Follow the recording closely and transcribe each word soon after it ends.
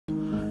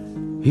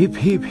Hip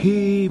hip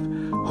hip,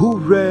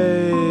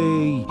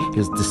 hooray!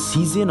 It's the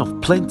season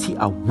of plenty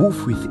and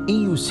woof with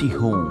EUC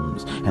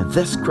Homes, and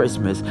this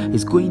Christmas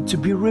is going to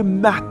be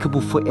remarkable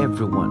for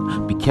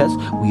everyone because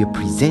we are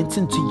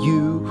presenting to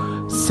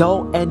you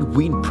Sell and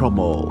Win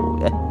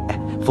promo.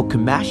 For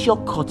commercial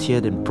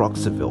courtyard in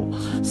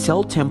Proxiville,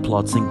 sell 10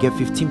 plots and get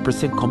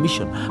 15%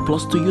 commission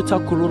plus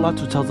Toyota Corolla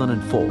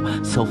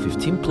 2004. Sell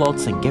 15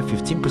 plots and get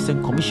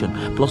 15% commission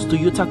plus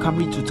Toyota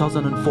Camry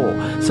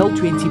 2004. Sell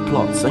 20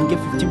 plots and get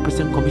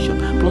 15% commission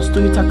plus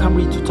Toyota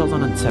Camry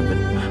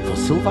 2007. For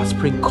Silver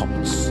Spring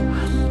Courts,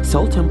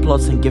 sell 10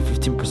 plots and get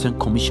 15%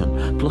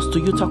 commission plus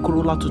Toyota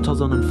Corolla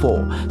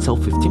 2004. Sell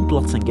 15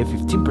 plots and get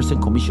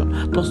 15%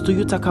 commission plus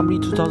Toyota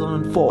Camry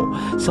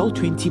 2004. Sell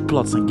 20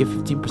 plots and get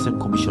 15%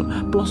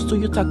 commission plus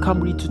Toyota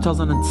Camry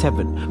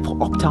 2007.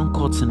 For Uptown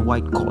Courts and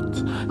White Court,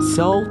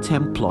 sell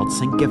 10 plots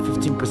and get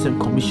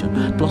 15% commission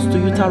plus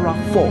Toyota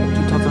RAV4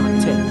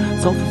 2010.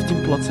 Sell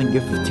 15 plots and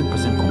get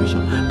 15%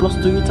 commission plus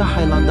Toyota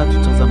Highlander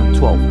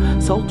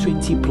 2012. Sell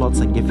 20 plots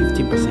and get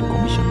 15%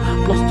 commission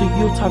plus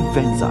Toyota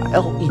Venza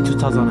LE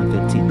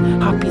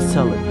 2013. Happy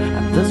selling,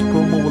 and this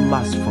promo will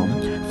last from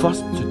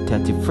 1st to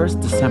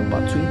 31st December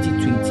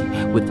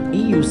 2020 with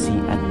EUC,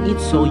 and each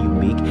sale you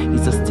make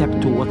is a step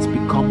towards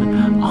becoming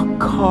a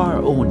car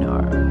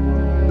owner.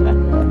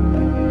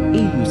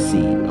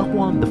 EUC, a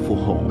wonderful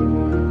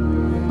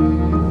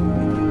home.